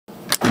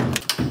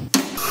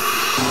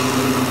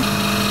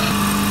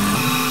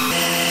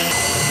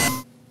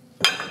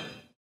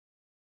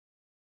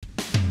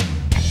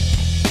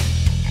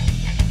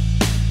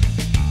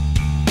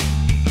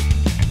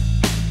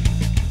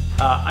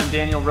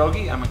Daniel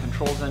Rogge. I'm a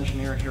controls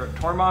engineer here at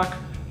Tormach.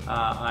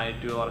 I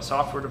do a lot of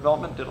software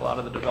development, did a lot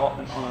of the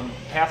development on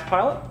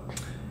PathPilot,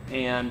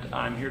 and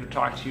I'm here to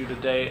talk to you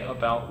today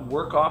about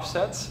work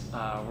offsets.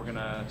 We're going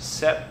to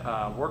set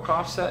work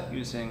offset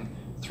using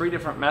 3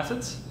 different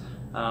methods.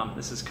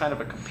 This is kind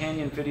of a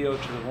companion video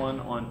to the one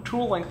on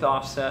tool length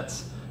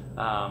offsets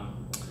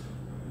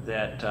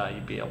that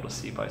you'd be able to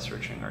see by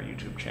searching our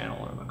YouTube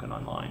channel or looking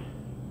online.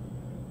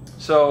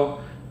 So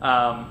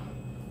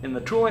in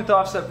the tool length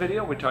offset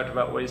video, we talked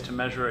about ways to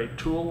measure a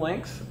tool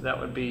length. That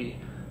would be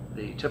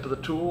the tip of the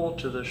tool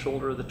to the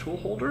shoulder of the tool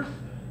holder.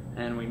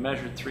 And we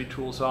measured 3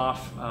 tools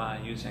off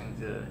using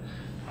the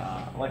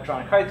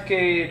electronic height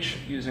gauge,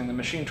 using the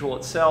machine tool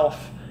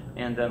itself,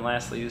 and then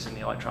lastly using the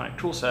electronic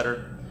tool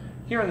setter.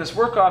 Here in this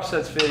work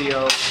offsets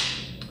video,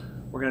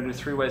 we're going to do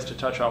 3 ways to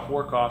touch off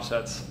work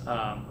offsets.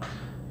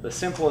 The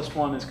simplest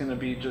one is going to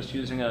be just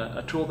using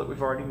a tool that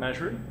we've already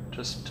measured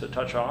just to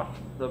touch off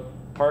the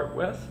part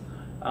with,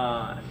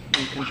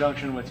 in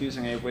conjunction with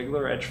using a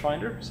Wiggler Edge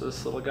Finder. So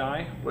this little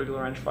guy,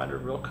 Wiggler Edge Finder,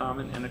 real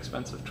common,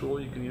 inexpensive tool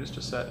you can use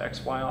to set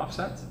XY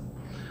offsets.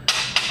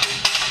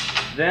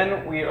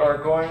 Then we are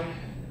going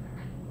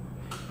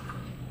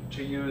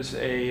to use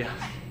a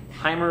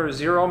Haimer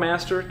Zero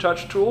Master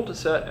touch tool to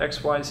set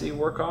XYZ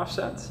work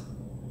offsets.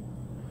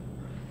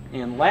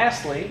 And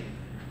lastly,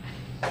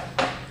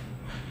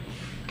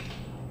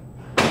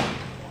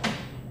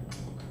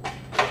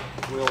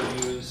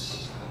 we'll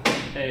use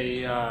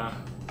a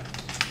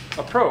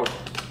probe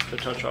to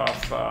touch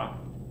off a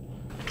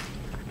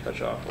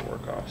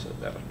work offset.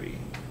 That would be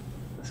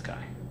this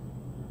guy.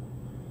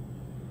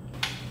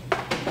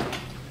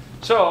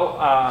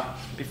 So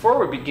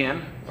before we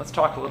begin, let's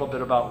talk a little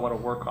bit about what a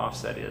work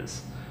offset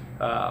is.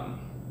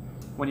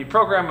 When you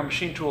program a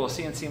machine tool, a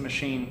CNC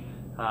machine,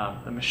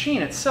 the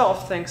machine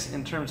itself thinks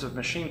in terms of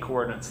machine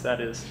coordinates, that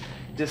is,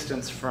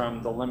 distance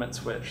from the limit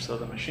switch. So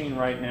the machine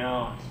right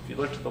now, if you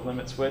look at the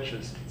limit switch,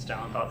 it's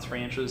down about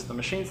 3 inches. The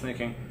machine's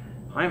thinking,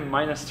 I'm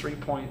minus 3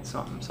 point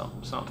something,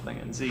 something, something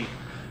in Z.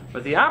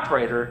 But the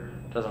operator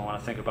doesn't want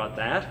to think about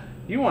that.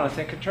 You want to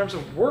think in terms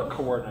of work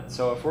coordinates.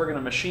 So if we're going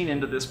to machine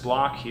into this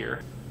block here,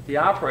 the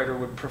operator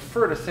would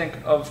prefer to think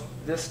of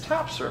this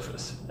top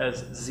surface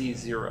as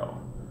Z0,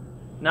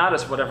 not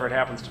as whatever it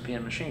happens to be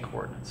in machine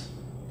coordinates.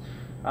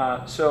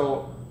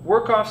 So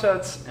work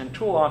offsets and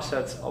tool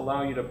offsets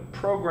allow you to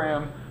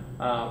program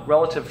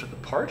relative to the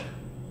part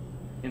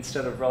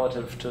instead of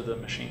relative to the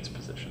machine's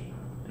position.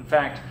 In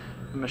fact,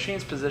 the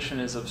machine's position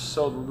is of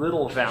so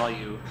little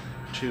value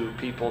to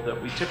people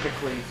that we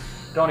typically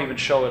don't even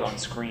show it on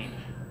screen.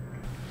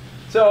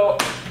 So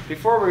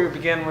before we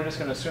begin, we're just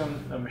going to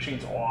assume the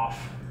machine's off.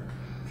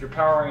 If you're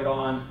powering it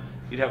on,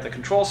 you'd have the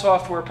control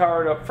software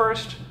powered up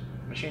first.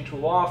 Machine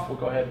tool off, we'll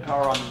go ahead and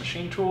power on the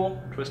machine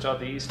tool, twist out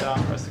the E-stop,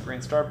 press the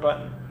green start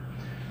button.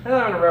 And then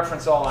I'm going to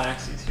reference all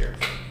axes here.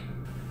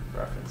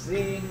 Reference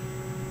Z,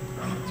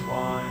 reference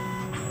Y,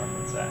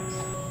 reference X.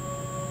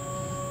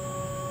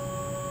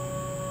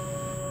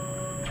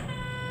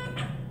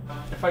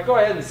 If I go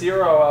ahead and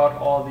zero out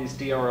all these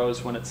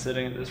DROs when it's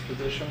sitting at this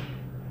position,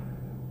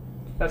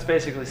 that's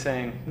basically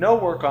saying no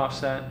work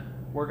offset.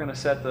 We're going to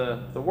set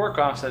the work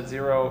offset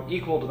 0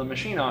 equal to the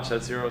machine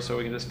offset 0, so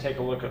we can just take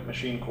a look at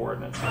machine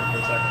coordinates here for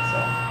a second.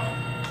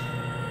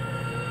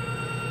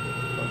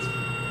 So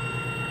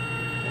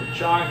we'll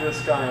jog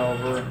this guy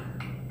over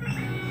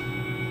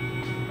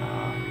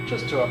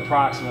just to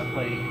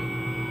approximately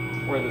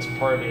where this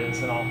part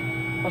is, and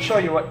I'll show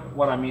you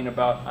what I mean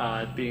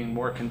about it being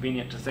more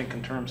convenient to think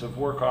in terms of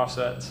work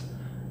offset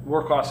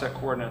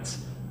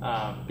coordinates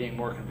being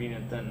more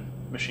convenient than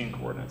machine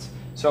coordinates.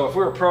 So if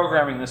we were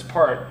programming this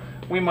part,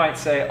 we might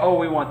say, oh,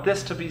 we want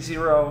this to be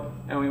 0,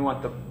 and we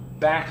want the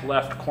back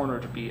left corner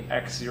to be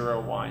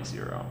x0,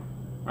 y0,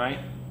 right?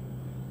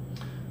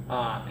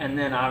 And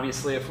then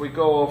obviously if we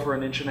go over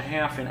 1.5 inches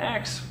in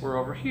x, we're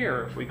over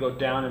here. If we go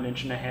down 1.5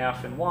 inches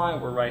in y,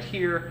 we're right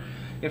here.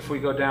 If we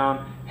go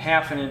down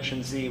 0.5 inch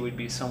in z, we'd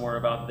be somewhere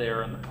about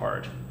there in the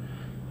part.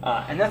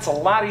 And that's a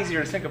lot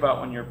easier to think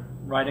about when you're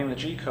writing the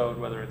G-code,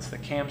 whether it's the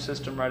CAM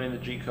system writing the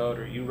G-code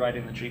or you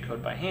writing the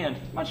G-code by hand.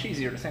 It's much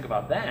easier to think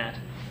about that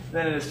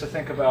than it is to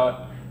think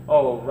about,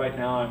 oh, right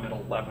now I'm at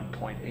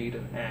 11.8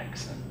 in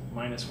X and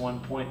minus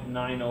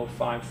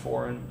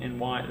 1.9054 in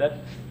Y.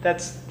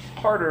 That's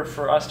harder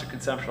for us to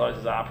conceptualize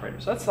as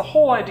operators. So that's the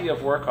whole idea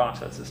of work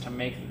offsets, is to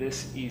make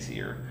this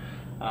easier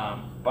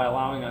by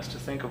allowing us to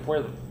think of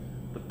where the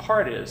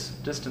part is,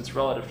 distance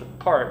relative to the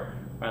part,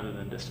 rather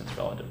than distance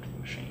relative to the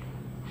machine.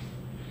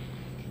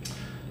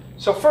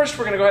 So first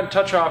we're going to go ahead and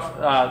touch off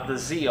the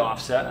Z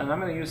offset, and I'm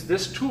going to use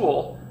this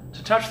tool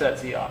to touch that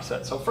Z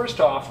offset. So first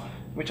off,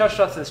 we touched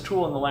off this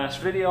tool in the last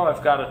video.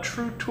 I've got a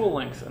true tool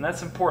length, and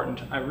that's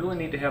important. I really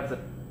need to have the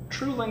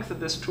true length of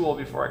this tool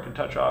before I can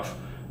touch off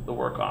the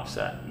work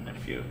offset. And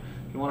if you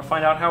want to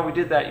find out how we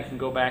did that, you can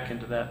go back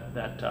into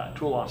that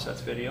tool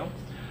offsets video.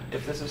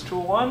 If this is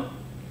tool 1,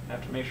 I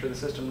have to make sure the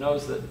system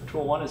knows that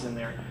tool 1 is in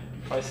there.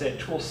 If I say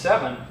tool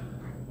 7,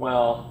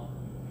 well,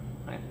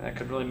 that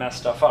could really mess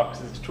stuff up,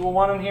 because it's tool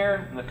 1 in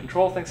here and the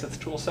control thinks it's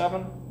tool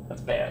 7.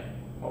 That's bad.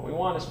 What we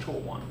want is tool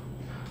 1.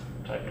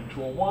 Type in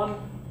tool 1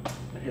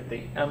 and hit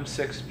the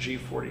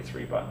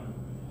M6G43 button.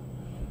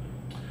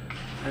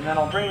 And then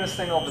I'll bring this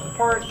thing over the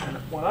part, and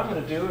what I'm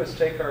going to do is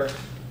take our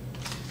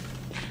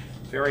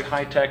very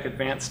high-tech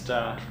advanced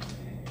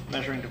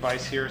measuring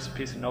device here. It's a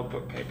piece of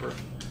notebook paper.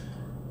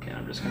 And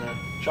I'm just going to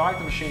jog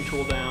the machine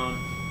tool down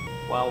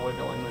while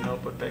wiggling the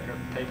notebook paper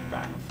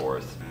back and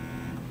forth.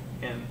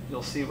 And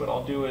you'll see what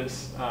I'll do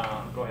is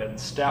go ahead and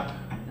step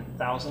in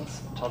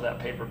thousandths until that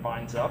paper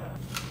binds up.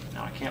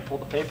 Now I can't pull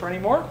the paper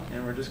anymore,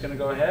 and we're just going to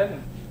go ahead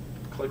and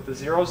click the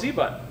 0Z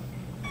button.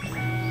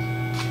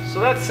 So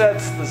that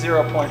sets the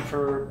 0 point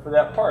for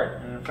that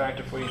part. And in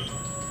fact, if we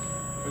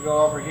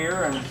go over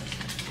here and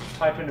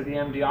type into the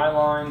MDI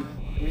line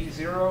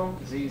V0,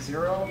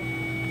 Z0,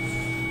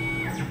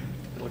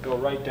 it'll go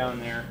right down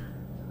there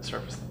to the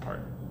surface of the part.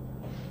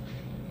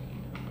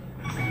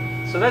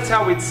 So that's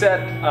how we'd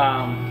set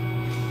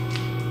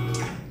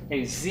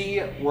a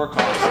Z work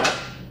offset.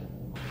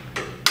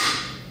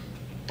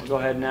 We'll go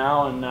ahead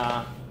now and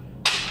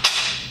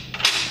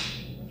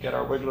get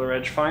our Wiggler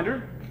Edge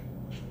Finder,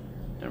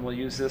 and we'll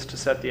use this to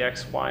set the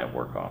X, Y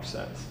work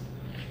offsets.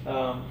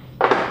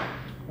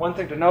 One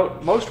thing to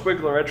note, most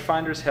Wiggler Edge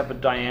Finders have a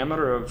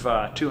diameter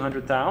of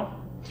 200 thou.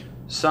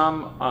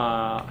 Some,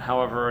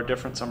 however, are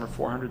different. Some are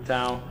 400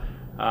 thou.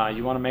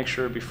 You want to make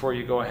sure before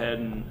you go ahead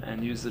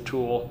and use the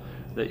tool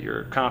that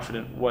you're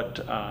confident what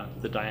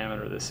the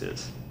diameter of this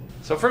is.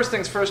 So first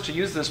things first, to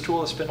use this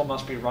tool, the spindle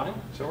must be running.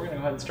 So we're going to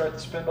go ahead and start the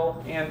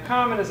spindle. And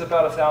common is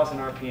about 1,000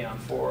 RPM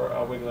for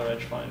a Wiggler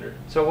Edge Finder.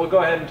 So we'll go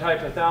ahead and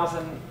type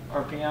 1,000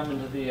 RPM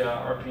into the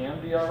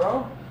RPM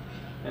DRO,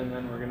 and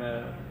then we're going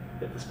to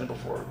hit the spindle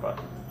forward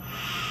button.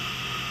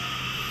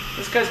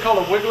 This guy's called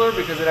a wiggler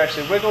because it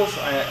actually wiggles.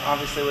 I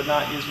obviously would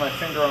not use my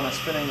finger on a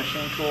spinning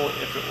machine tool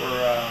if it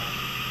were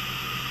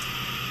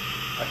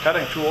a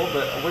cutting tool,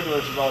 but a wiggler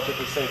is a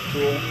relatively safe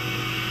tool.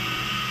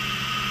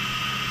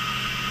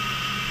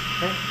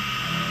 Okay.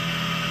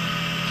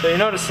 So you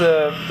notice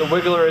the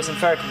wiggler is in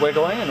fact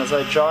wiggling, and as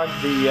I jog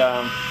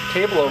the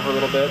cable over a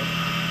little bit,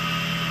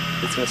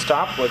 it's going to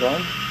stop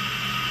wiggling.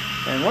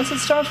 And once it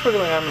stops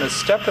wiggling, I'm going to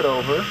step it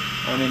over.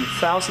 I'm in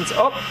thousandths.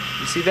 Oh,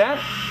 you see that?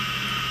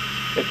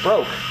 It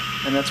broke,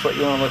 and that's what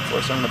you want to look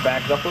for. So I'm going to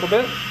back it up a little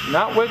bit.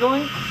 Not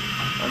wiggling.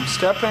 I'm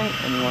stepping,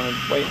 and you want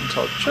to wait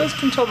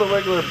just until the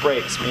wiggler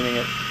breaks, meaning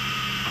it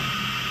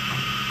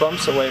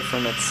bumps away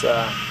from its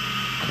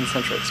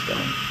concentric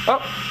spinning. Oh,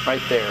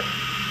 right there.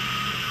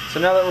 So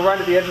now that we're right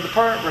at the edge of the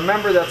part,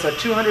 remember that's a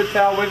 200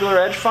 thou Wiggler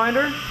Edge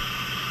Finder.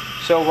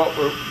 So what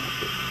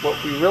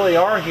we really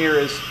are here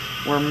is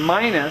we're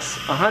minus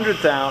 100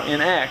 thou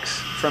in X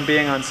from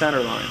being on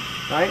center line,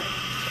 right?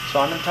 So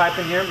I'm going to type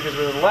in here, because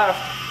we're to the left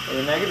of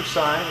the negative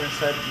sign, we're going to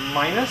set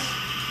minus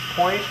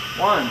 0.1,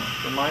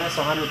 so minus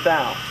 100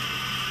 thou.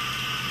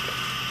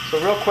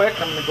 So real quick,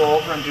 I'm going to go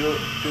over and do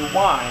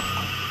Y.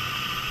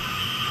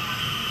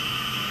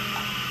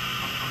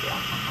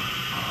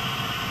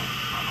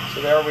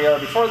 So there we are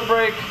before the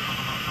break.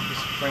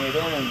 Just bring it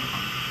in, and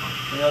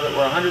we know that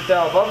we're 100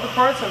 thou above the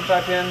part, so I'm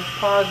going to type in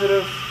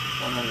positive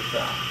 100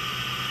 thou.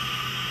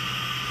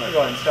 I'm going to go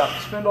ahead and stop the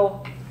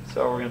spindle.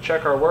 So we're going to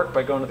check our work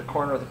by going to the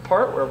corner of the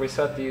part where we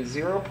set the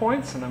 0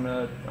 points, and I'm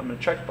going to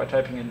check by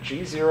typing in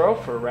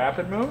G0 for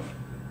rapid move,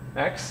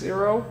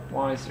 X0,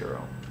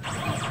 Y0.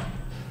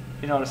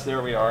 You notice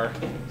there we are,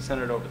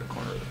 centered over the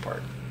corner of the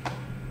part.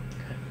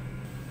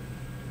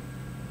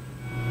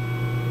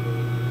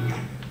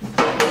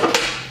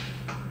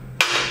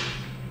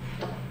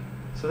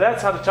 So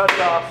that's how to touch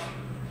off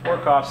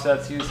work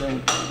offsets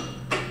using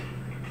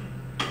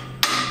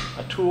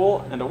a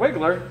tool and a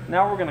wiggler.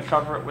 Now we're going to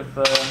cover it with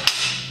the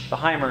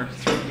Haimer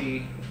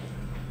 3D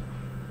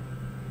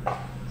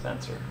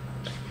sensor.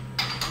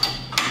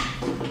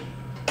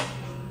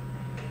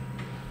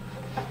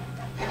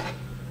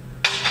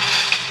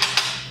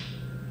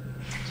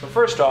 So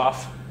first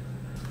off,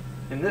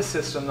 in this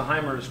system, the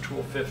Haimer is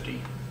tool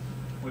 50.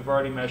 We've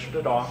already measured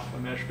it off.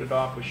 We measured it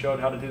off. We showed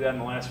how to do that in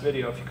the last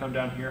video. If you come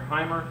down here,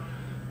 Haimer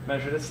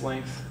measured its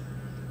length.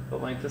 The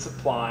length is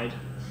applied.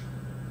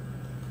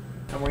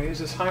 And we're going to use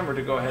this Haimer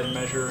to go ahead and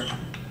measure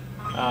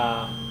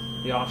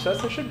the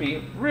offsets. They should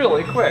be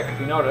really quick. If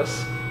you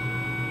notice,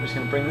 I'm just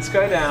going to bring this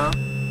guy down.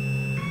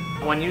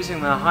 When using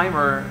the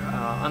Haimer,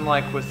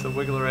 unlike with the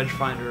Wiggler Edge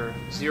Finder,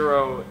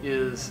 0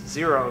 is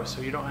 0,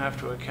 so you don't have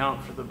to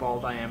account for the ball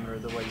diameter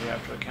the way you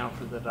have to account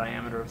for the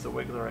diameter of the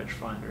Wiggler Edge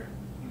Finder.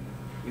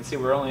 You can see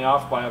we're only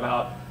off by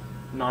about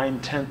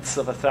 9/10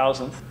 of a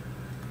thousandth.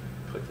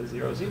 Click the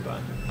 0Z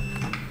button.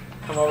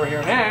 Come over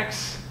here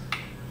next.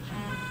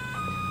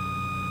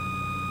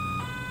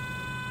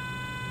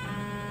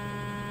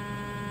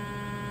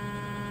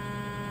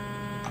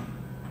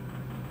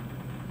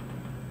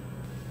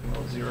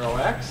 Little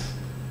 0x.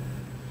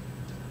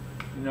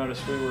 You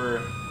notice we were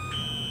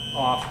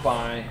off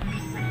by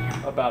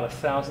about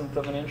 1,000th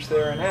of an inch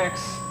there in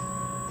X.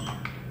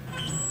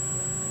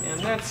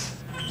 And that's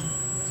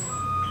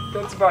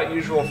about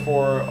usual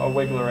for a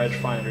Wiggler Edge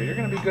Finder. You're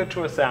going to be good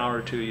to 1 thou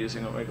or 2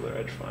 using a Wiggler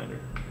Edge Finder.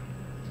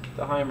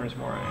 The Haimer is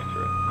more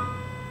accurate.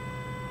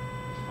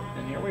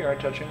 here we are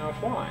touching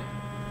off Y.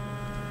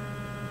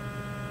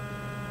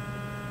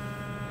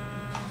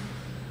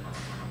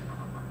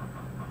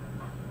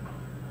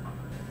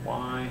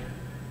 Y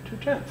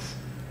 2/10.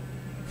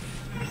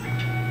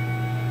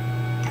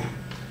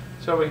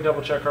 So we can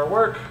double check our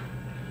work.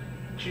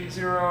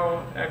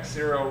 G0,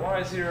 X0,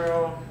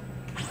 Y0.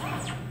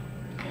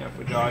 And if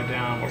we jog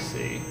down, we'll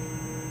see.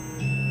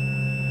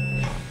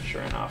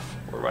 Sure enough,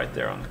 we're right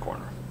there on the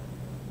corner.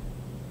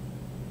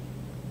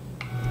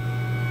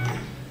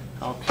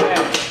 Okay,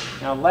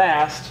 now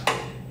last,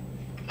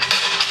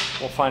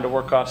 we'll find a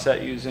work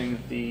offset using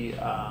the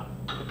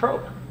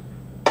probe.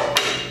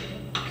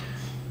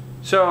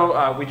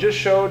 So we just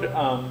showed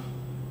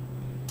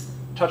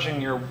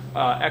touching your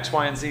X,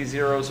 Y, and Z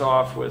zeros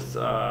off with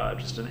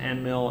just an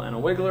end mill and a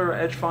wiggler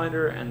edge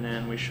finder, and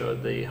then we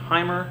showed the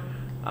Haimer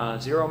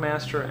Zero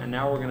Master, and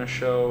now we're going to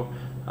show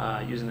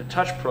using the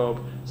touch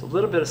probe. It's a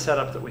little bit of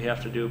setup that we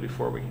have to do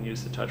before we can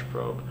use the touch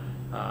probe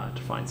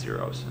to find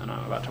zeros, and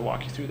I'm about to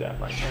walk you through that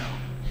right now.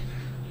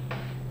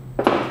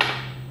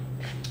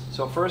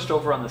 So first,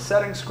 over on the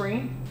settings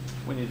screen,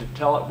 we need to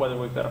tell it whether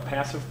we've got a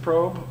passive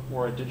probe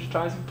or a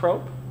digitizing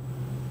probe.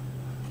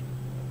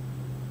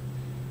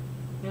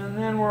 And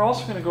then we're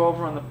also going to go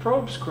over on the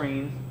probe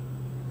screen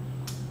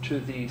to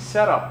the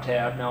setup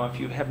tab. Now if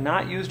you have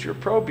not used your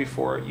probe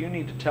before, you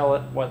need to tell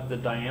it what the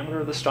diameter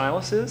of the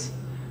stylus is,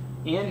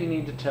 and you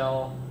need to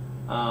tell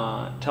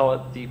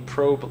it the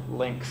probe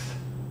length.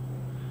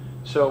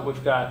 So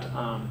we've got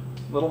a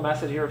little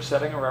method here of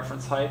setting a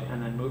reference height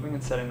and then moving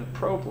and setting the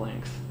probe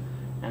length,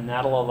 and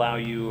that'll allow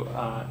you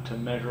to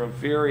measure a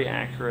very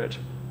accurate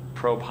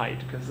probe height,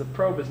 because the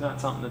probe is not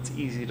something that's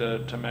easy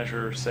to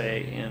measure,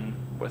 say,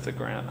 with the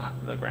granite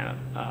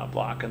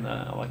block and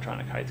the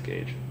electronic height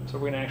gauge. So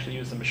we're going to actually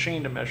use the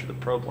machine to measure the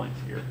probe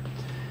length here.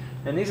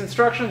 And these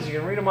instructions, you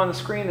can read them on the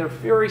screen. They're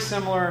very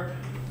similar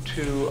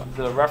to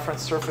the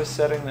reference surface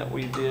setting that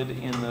we did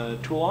in the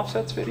tool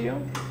offsets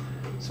video.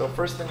 So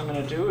first thing I'm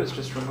going to do is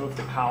just remove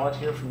the collet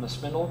here from the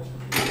spindle.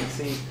 You can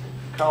see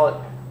the collet,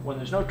 when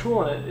there's no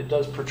tool in it, it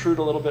does protrude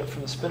a little bit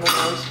from the spindle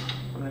nose.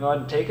 I'm going to go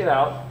ahead and take it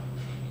out.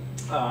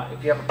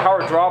 If you have a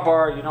power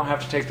drawbar, you don't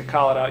have to take the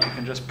collet out. You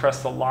can just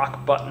press the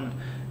lock button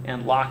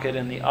and lock it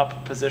in the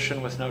up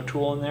position with no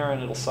tool in there,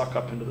 and it'll suck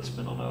up into the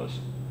spindle nose.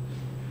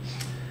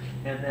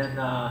 And then,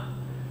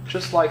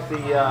 just like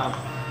the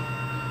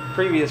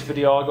previous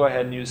video, I'll go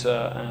ahead and use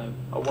a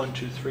 1,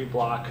 2, 3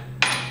 block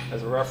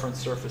as a reference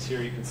surface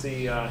here. You can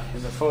see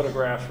in the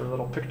photograph or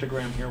little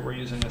pictogram here, we're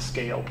using a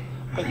scale,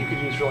 but you could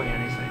use really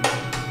anything.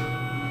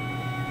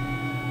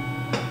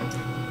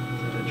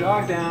 So to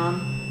jog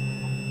down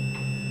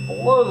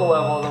below the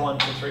level of the 1,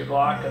 2, 3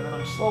 block, and then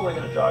I'm slowly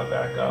going to jog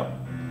back up.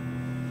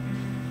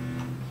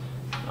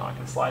 Now I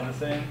can slide the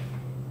thing.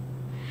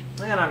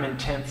 And I'm in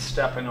 10th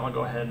stepping. I'll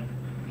go ahead and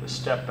just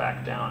step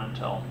back down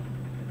until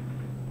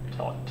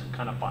it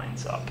kind of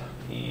binds up.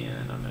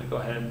 And I'm going to go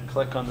ahead and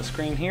click on the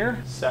screen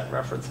here, set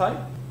reference height.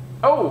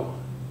 Oh,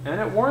 and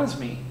it warns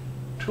me,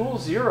 tool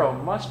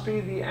 0 must be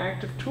the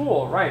active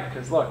tool. Right,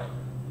 because look,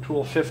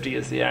 tool 50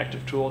 is the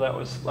active tool that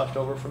was left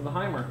over from the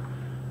Haimer.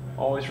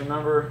 Always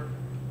remember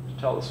to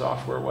tell the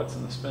software what's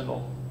in the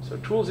spindle. So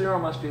tool 0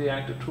 must be the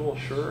active tool,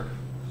 sure.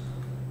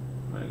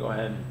 I'm going to go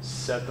ahead and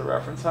set the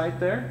reference height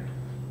there.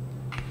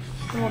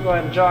 And we'll go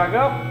ahead and jog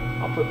up.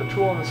 I'll put the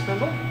tool in the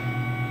spindle.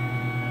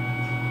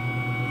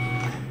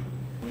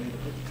 We need to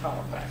put the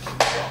collet back as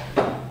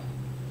well.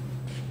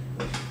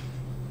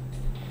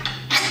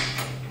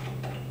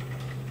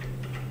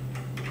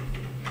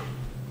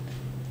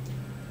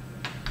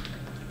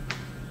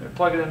 I'm going to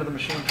plug it into the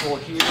machine tool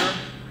here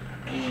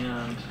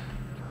and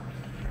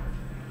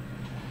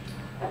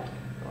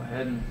go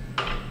ahead and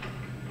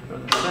go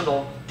to the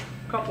spindle.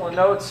 A couple of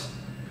notes.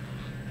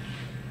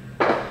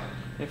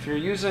 If you're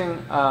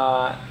using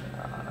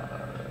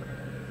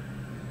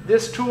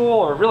this tool,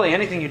 or really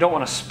anything you don't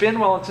want to spin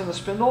while it's in the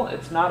spindle,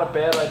 it's not a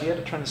bad idea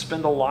to turn the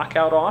spindle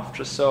lockout off,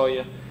 just so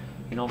you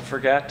don't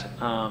forget.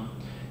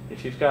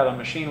 If you've got a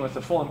machine with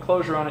a full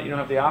enclosure on it, you don't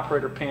have the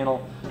operator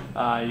panel,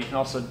 you can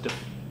also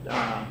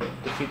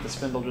defeat the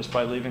spindle just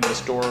by leaving this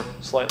door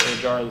slightly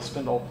ajar. The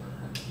spindle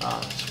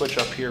switch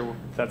up here,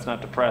 if that's not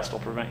depressed, will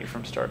prevent you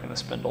from starting the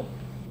spindle.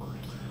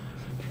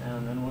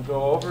 And then we'll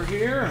go over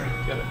here,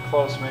 get it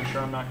close, make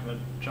sure I'm not going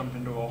to jump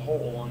into a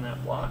hole on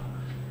that block.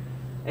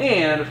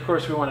 And of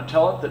course we want to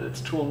tell it that it's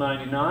tool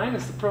 99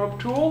 is the probe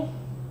tool.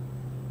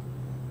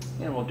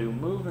 And we'll do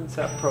move and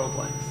set probe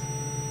length.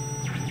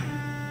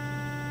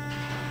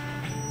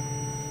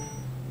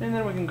 And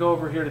then we can go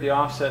over here to the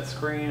offset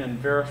screen and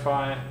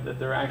verify that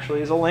there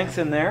actually is a length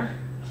in there.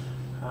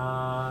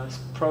 This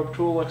probe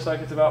tool looks like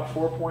it's about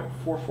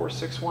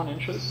 4.4461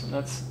 inches, and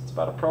it's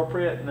about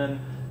appropriate. And then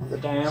the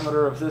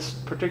diameter of this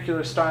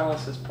particular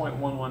stylus is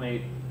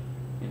 0.118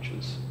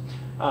 inches.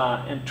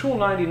 And tool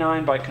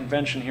 99 by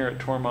convention here at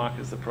Tormach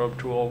is the probe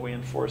tool. We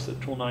enforce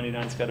that tool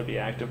 99's got to be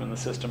active in the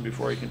system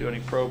before you can do any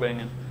probing,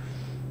 and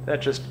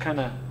that just kind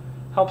of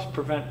helps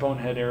prevent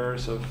bonehead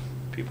errors of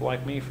people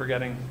like me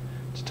forgetting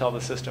to tell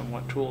the system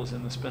what tool is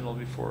in the spindle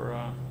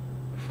before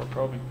for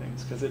probing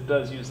things, because it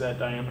does use that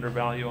diameter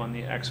value on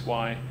the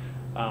XY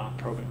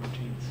probing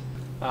routines.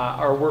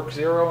 Our work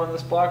 0 on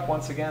this block,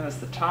 once again, is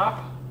the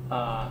top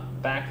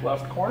back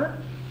left corner.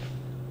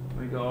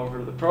 We go over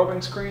to the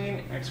probing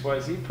screen,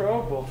 XYZ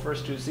probe. We'll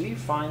first do Z,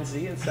 find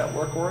Z, and set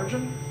work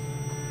origin.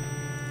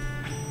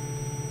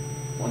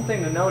 One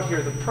thing to note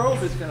here, the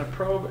probe is going to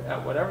probe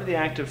at whatever the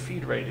active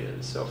feed rate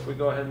is. So if we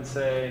go ahead and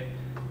say,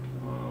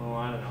 oh,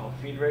 I don't know,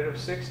 feed rate of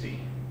 60,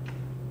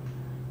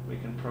 we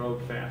can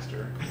probe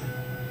faster.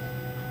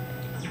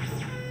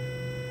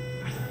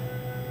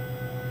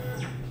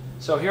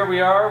 So here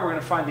we are, we're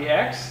going to find the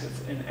X.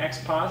 It's in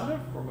X positive.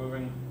 We're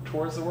moving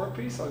towards the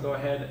workpiece. I'll go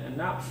ahead and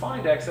not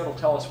find X, that'll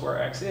tell us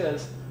where X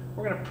is.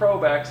 We're going to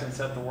probe X and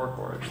set the work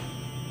origin.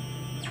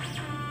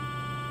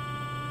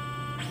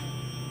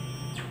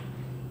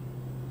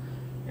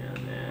 And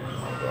then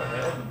I'll go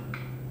ahead and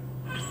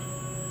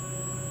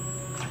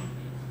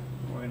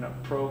we're going to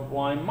probe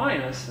Y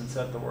minus and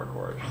set the work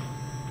origin.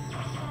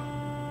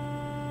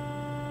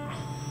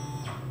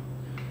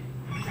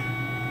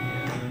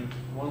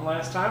 One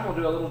last time, we'll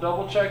do a little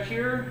double check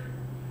here.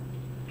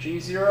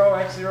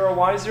 G0, X0,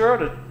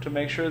 Y0 to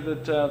make sure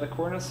that the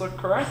coordinates look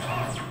correct.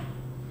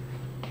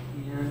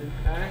 And in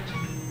fact,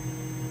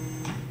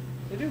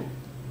 they do.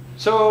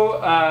 So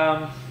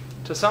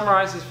to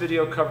summarize, this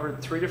video covered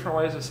 3 different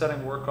ways of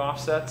setting work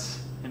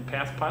offsets in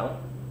PathPilot.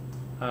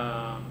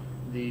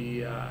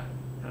 The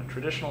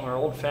traditional or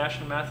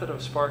old-fashioned method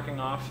of sparking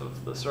off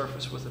of the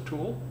surface with a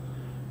tool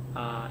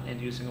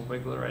and using a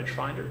wiggler edge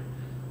finder.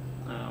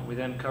 We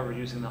then covered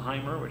using the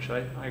Haimer, which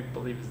I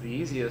believe is the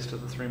easiest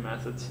of the 3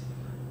 methods.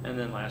 And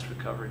then last we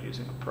covered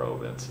using a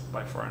probe. That's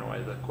by far and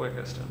away the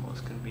quickest and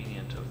most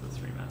convenient of the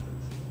 3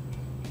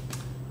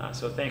 methods.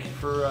 So thank you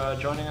for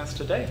joining us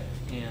today,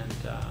 and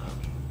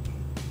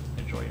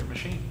enjoy your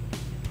machine.